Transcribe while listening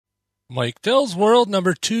Mike Dell's World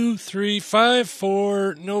number 235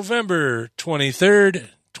 for November 23rd,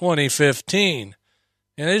 2015.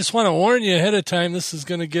 And I just want to warn you ahead of time, this is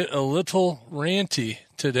going to get a little ranty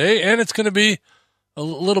today, and it's going to be a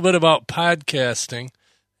little bit about podcasting.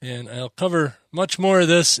 And I'll cover much more of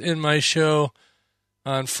this in my show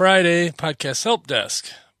on Friday, Podcast Help Desk.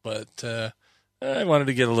 But I wanted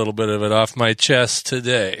to get a little bit of it off my chest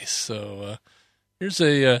today. So here's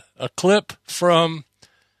a clip from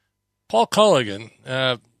Paul Culligan.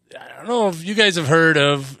 I don't know if you guys have heard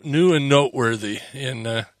of New and Noteworthy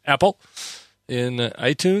in Apple, in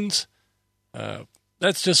iTunes.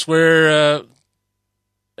 That's just where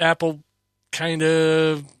Apple kind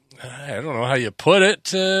of, I don't know how you put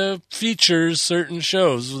it, features certain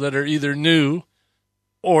shows that are either new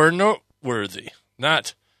or noteworthy.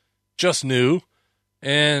 Not just new,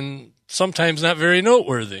 and sometimes not very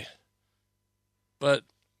noteworthy. But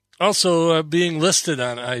also, being listed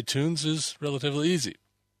on iTunes is relatively easy.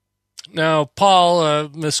 Now, Paul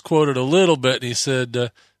misquoted a little bit. He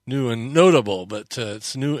said new and notable, but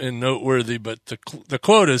it's new and noteworthy, but the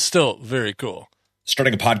quote is still very cool.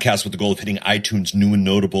 Starting a podcast with the goal of hitting iTunes new and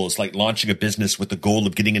notable is like launching a business with the goal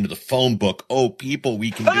of getting into the phone book. Oh, people,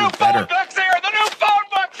 we can do better. The new phone book's here! The new phone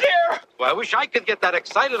book's here! Well, I wish I could get that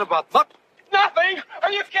excited about nothing.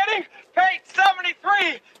 Are you kidding? Page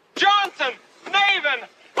 73, Johnson, Navin,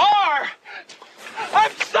 R.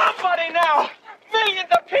 I'm somebody now. Millions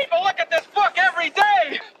of people look at this book every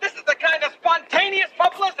day. This is the kind of spontaneous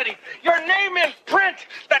publicity. Your name in print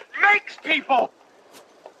that makes people.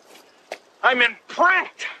 I'm in print.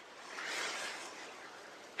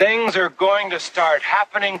 Things are going to start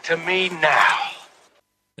happening to me now.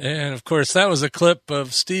 And, of course, that was a clip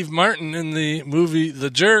of Steve Martin in the movie The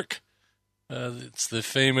Jerk. It's the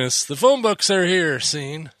famous, the phone books are here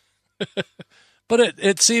scene. But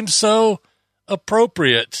it seems so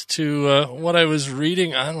appropriate to what I was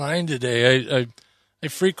reading online today. I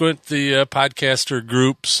frequent the podcaster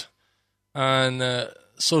groups on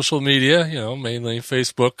social media, mainly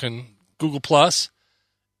Facebook and Google+.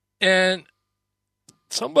 And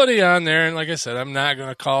somebody on there, and like I said, I'm not going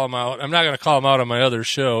to call them out. I'm not going to call them out on my other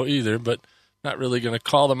show either, but not really going to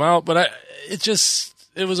call them out. But it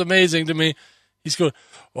was amazing to me. He's going,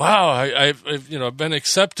 wow, I've been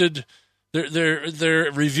accepted. They're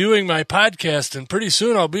reviewing my podcast, and pretty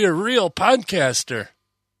soon I'll be a real podcaster.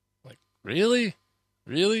 Like, really?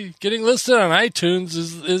 Really? Getting listed on iTunes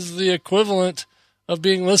is the equivalent of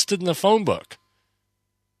being listed in the phone book.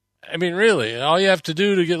 I mean, really, all you have to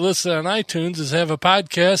do to get listed on iTunes is have a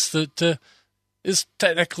podcast that is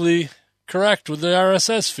technically correct with the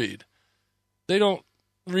RSS feed. They don't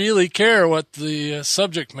really care what the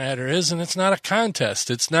subject matter is, and it's not a contest.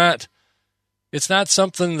 It's not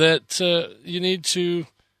something that you need to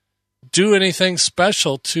do anything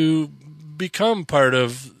special to become part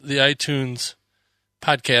of the iTunes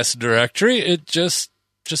podcast directory. It just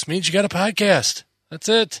means you got a podcast. That's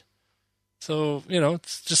it. So,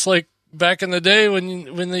 it's just like back in the day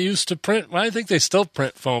when they used to print. Well, I think they still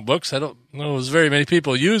print phone books. I don't know as very many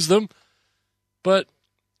people use them. But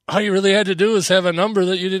all you really had to do is have a number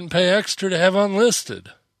that you didn't pay extra to have unlisted.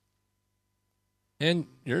 And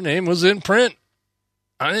your name was in print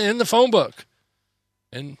in the phone book.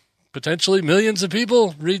 And potentially millions of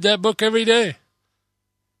people read that book every day.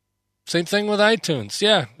 Same thing with iTunes.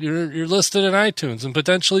 Yeah, you're listed in iTunes, and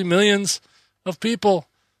potentially millions of people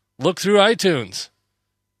look through iTunes.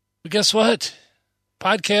 But guess what?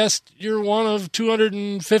 Podcast, you're one of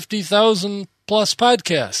 250,000 plus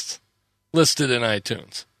podcasts listed in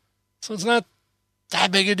iTunes. So it's not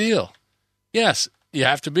that big a deal. Yes, you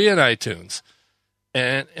have to be in iTunes.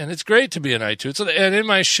 And it's great to be in iTunes. And in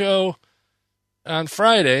my show on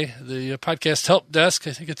Friday, the Podcast Help Desk,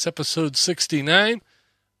 I think it's episode 69,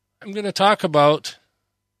 I'm going to talk about,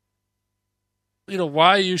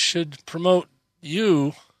 why you should promote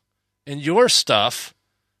you and your stuff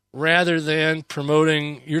rather than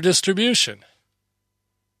promoting your distribution.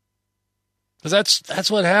 Because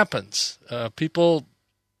that's what happens. People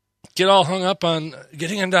get all hung up on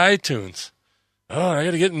getting into iTunes. Oh, I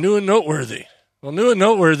got to get new and noteworthy. Well, new and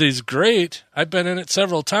noteworthy is great. I've been in it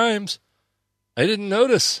several times. I didn't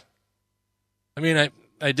notice. I mean,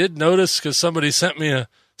 I did notice because somebody sent me a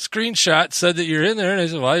screenshot, said that you're in there, and I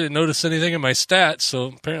said, well, I didn't notice anything in my stats, so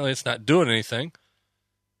apparently it's not doing anything.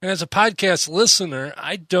 And as a podcast listener,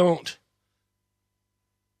 I don't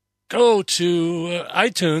go to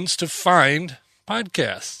iTunes to find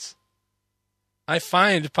podcasts. I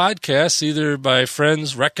find podcasts either by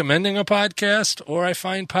friends recommending a podcast, or I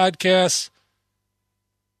find podcasts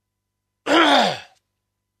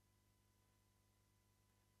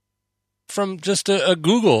from just a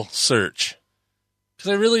Google search.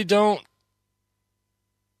 Because I really don't,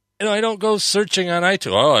 I don't go searching on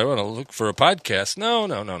iTunes. Oh, I want to look for a podcast. No.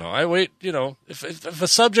 I wait, if a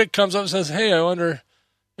subject comes up and says, hey, I wonder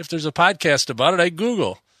if there's a podcast about it, I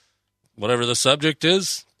Google. Whatever the subject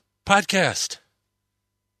is, podcast.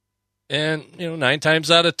 And, 9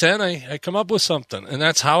 times out of 10, I come up with something. And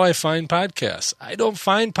that's how I find podcasts. I don't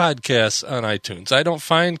find podcasts on iTunes. I don't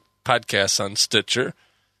find podcasts on Stitcher.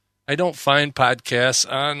 I don't find podcasts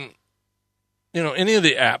on, any of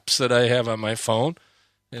the apps that I have on my phone.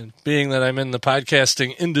 And being that I'm in the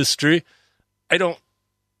podcasting industry,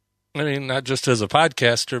 not just as a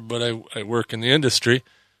podcaster, but I work in the industry.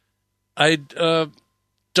 I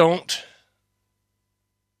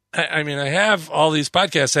have all these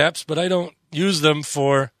podcast apps, but I don't use them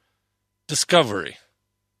for discovery.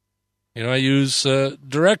 I use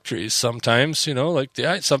directories sometimes,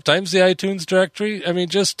 sometimes the iTunes directory,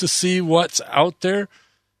 just to see what's out there.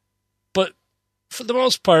 But for the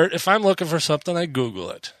most part, if I'm looking for something, I Google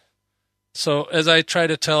it. So as I try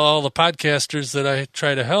to tell all the podcasters that I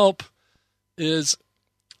try to help is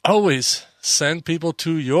always send people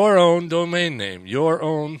to your own domain name, your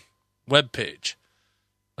own webpage.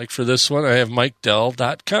 Like for this one, I have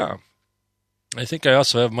MikeDell.com. I think I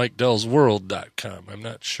also have MikeDellsWorld.com. I'm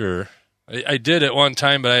not sure. I did at one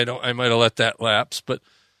time, but I might have let that lapse. But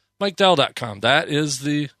MikeDell.com, that is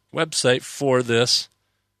the website for this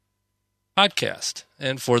podcast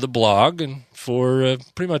and for the blog and for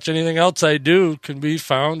pretty much anything else I do can be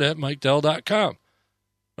found at MikeDell.com.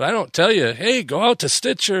 But I don't tell you, hey, go out to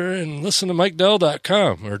Stitcher and listen to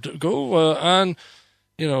MikeDell.com or go on,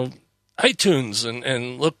 iTunes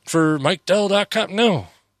and look for MikeDell.com. No.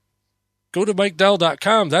 Go to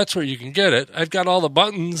MikeDell.com. That's where you can get it. I've got all the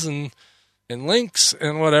buttons and links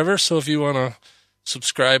and whatever. So if you want to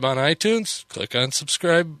subscribe on iTunes, click on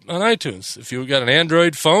subscribe on iTunes. If you've got an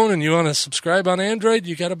Android phone and you want to subscribe on Android,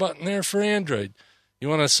 you got a button there for Android. You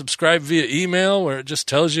want to subscribe via email where it just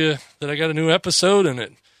tells you that I got a new episode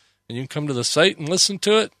and you can come to the site and listen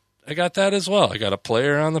to it. I got that as well. I got a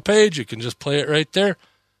player on the page. You can just play it right there.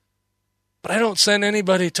 But I don't send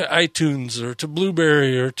anybody to iTunes or to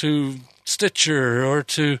Blueberry or to Stitcher or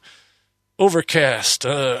to Overcast,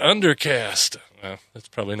 Undercast. Well, that's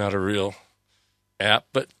probably not a real app,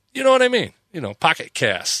 but you know what I mean. Pocket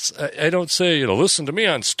Casts. I don't say, listen to me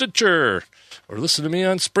on Stitcher or listen to me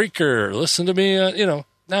on Spreaker or listen to me on,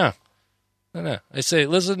 no. I say,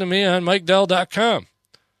 listen to me on MikeDell.com.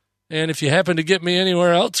 And if you happen to get me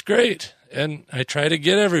anywhere else, great. And I try to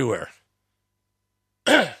get everywhere.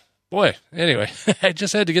 Boy, anyway, I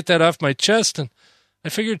just had to get that off my chest, and I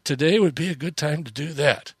figured today would be a good time to do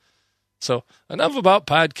that. So enough about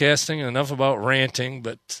podcasting and enough about ranting,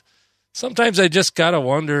 but sometimes I just got to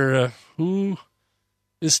wonder who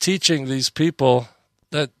is teaching these people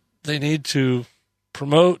that they need to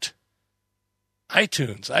promote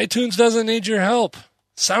iTunes. iTunes doesn't need your help.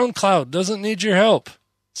 SoundCloud doesn't need your help.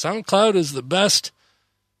 SoundCloud is the best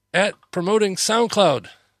at promoting SoundCloud.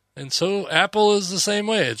 And so Apple is the same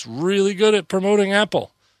way. It's really good at promoting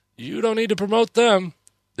Apple. You don't need to promote them.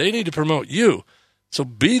 They need to promote you. So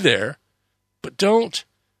be there, but don't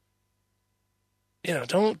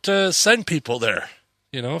send people there.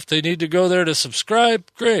 If they need to go there to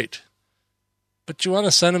subscribe, great. But you want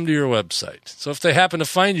to send them to your website. So if they happen to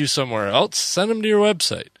find you somewhere else, send them to your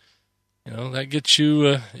website. That gets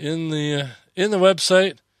you in the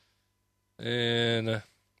website. And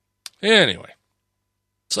anyway.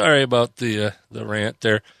 Sorry about the rant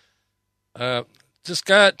there. Just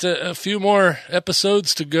got a few more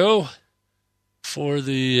episodes to go for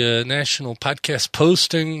the National Podcast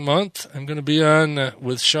Posting Month. I'm going to be on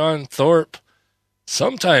with Sean Thorpe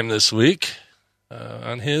sometime this week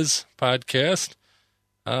on his podcast.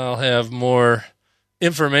 I'll have more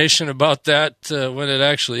information about that when it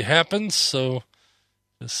actually happens, so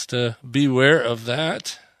just beware of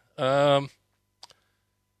that.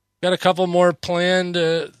 Got a couple more planned,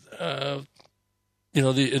 the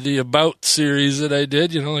About series that I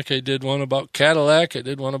did, like I did one about Cadillac, I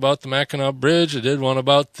did one about the Mackinac Bridge, I did one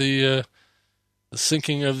about the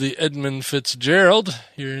sinking of the Edmund Fitzgerald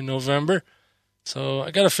here in November. So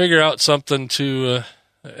I got to figure out something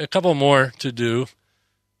a couple more to do.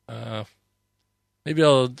 Maybe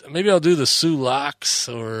I'll do the Sioux Locks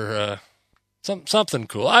or something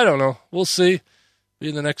cool. I don't know. We'll see. Be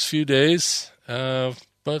in the next few days.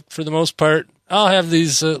 But for the most part, I'll have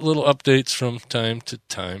these little updates from time to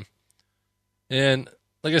time. And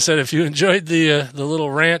like I said, if you enjoyed the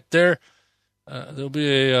little rant there, there'll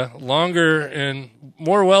be a longer and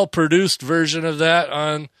more well-produced version of that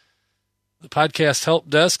on the podcast help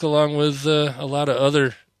desk, along with a lot of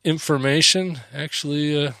other information.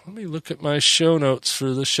 Actually, let me look at my show notes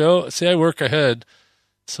for the show. See, I work ahead,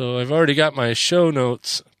 so I've already got my show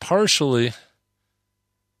notes partially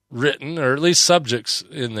written, or at least subjects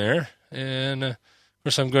in there. And, of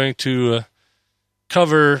course, I'm going to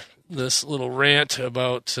cover this little rant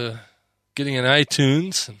about getting in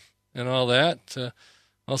iTunes and all that.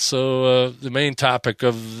 Also, the main topic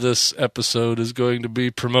of this episode is going to be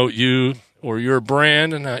promote you or your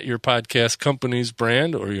brand, and not your podcast company's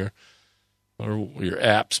brand or your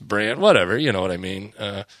app's brand, whatever, you know what I mean.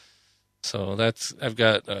 So I've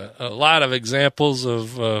got a lot of examples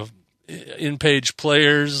of in-page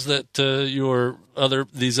players that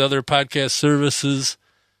these other podcast services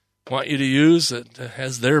want you to use that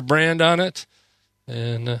has their brand on it,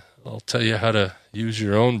 and I'll tell you how to use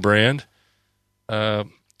your own brand.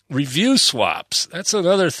 Review swaps. That's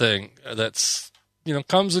another thing that's,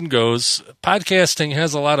 comes and goes. Podcasting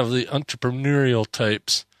has a lot of the entrepreneurial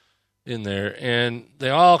types in there, and they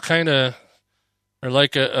all kind of are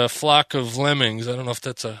like a flock of lemmings. I don't know if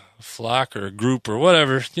that's a flock or a group or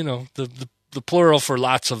whatever, the plural for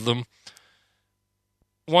lots of them.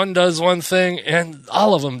 One does one thing, and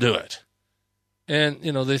all of them do it. And,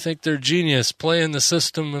 they think they're genius, playing the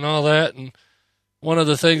system and all that, and one of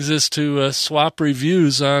the things is to swap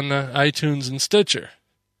reviews on iTunes and Stitcher.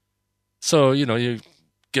 So, you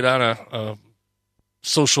get on a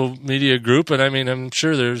social media group, and I'm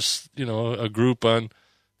sure there's, a group on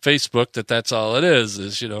Facebook that's all it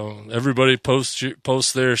is, everybody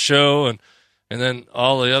posts their show, and then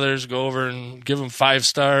all the others go over and give them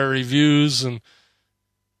 5-star reviews and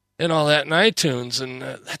all that in iTunes, and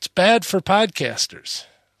that's bad for podcasters.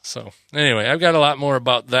 So anyway, I've got a lot more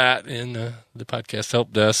about that in the podcast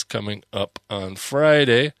help desk coming up on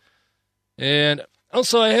Friday. And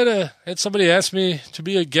also I had somebody ask me to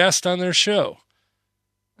be a guest on their show.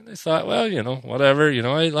 And I thought, well, whatever,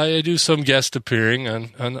 I do some guest appearing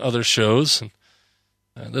on other shows.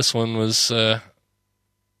 And this one was, I'm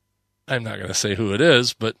not going to say who it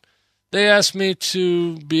is, but they asked me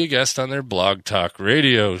to be a guest on their Blog Talk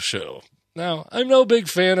Radio show. Now, I'm no big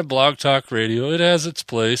fan of Blog Talk Radio. It has its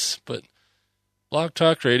place, but Blog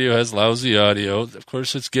Talk Radio has lousy audio. Of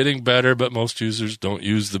course, it's getting better, but most users don't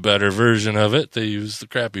use the better version of it. They use the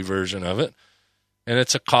crappy version of it. And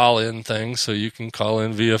it's a call-in thing, so you can call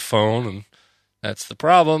in via phone, and that's the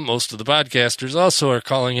problem. Most of the podcasters also are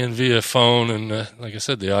calling in via phone, and like I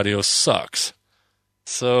said, the audio sucks.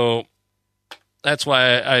 So that's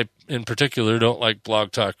why I in particular, don't like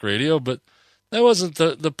Blog Talk Radio, but that wasn't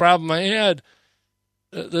the problem I had.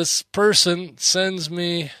 This person says,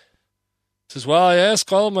 well, I ask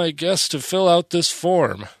all my guests to fill out this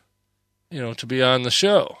form, to be on the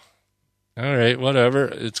show. All right, whatever.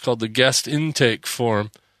 It's called the guest intake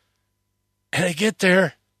form. And I get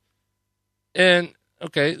there, and,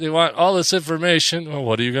 okay, they want all this information. Well,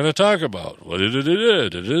 what are you going to talk about?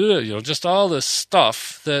 Just all this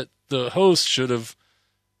stuff that the host should have,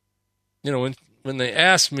 when they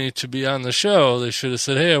asked me to be on the show, they should have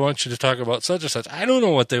said, hey, I want you to talk about such and such. I don't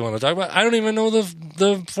know what they want to talk about. I don't even know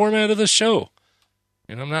the format of the show.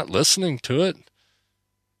 I'm not listening to it.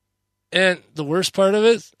 And the worst part of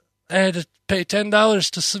it, I had to pay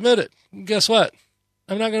 $10 to submit it. And guess what?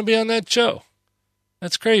 I'm not going to be on that show.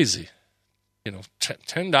 That's crazy.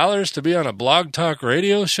 $10 to be on a Blog Talk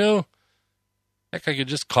Radio show? Heck, I could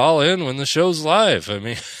just call in when the show's live.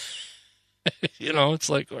 It's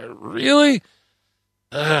like, really?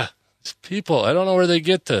 These people, I don't know where they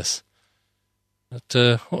get this.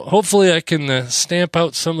 But hopefully I can stamp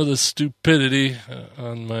out some of the stupidity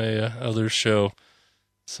on my other show.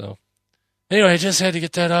 So anyway, I just had to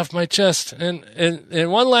get that off my chest. And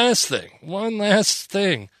one last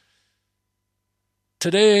thing.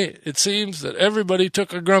 Today, it seems that everybody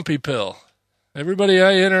took a grumpy pill. Everybody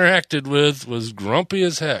I interacted with was grumpy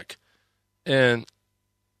as heck. And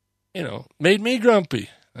made me grumpy.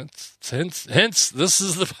 Hence, this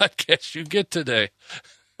is the podcast you get today.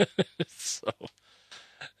 So,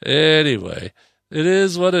 anyway, it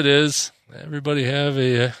is what it is. Everybody have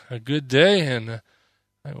a good day, and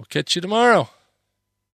I will catch you tomorrow.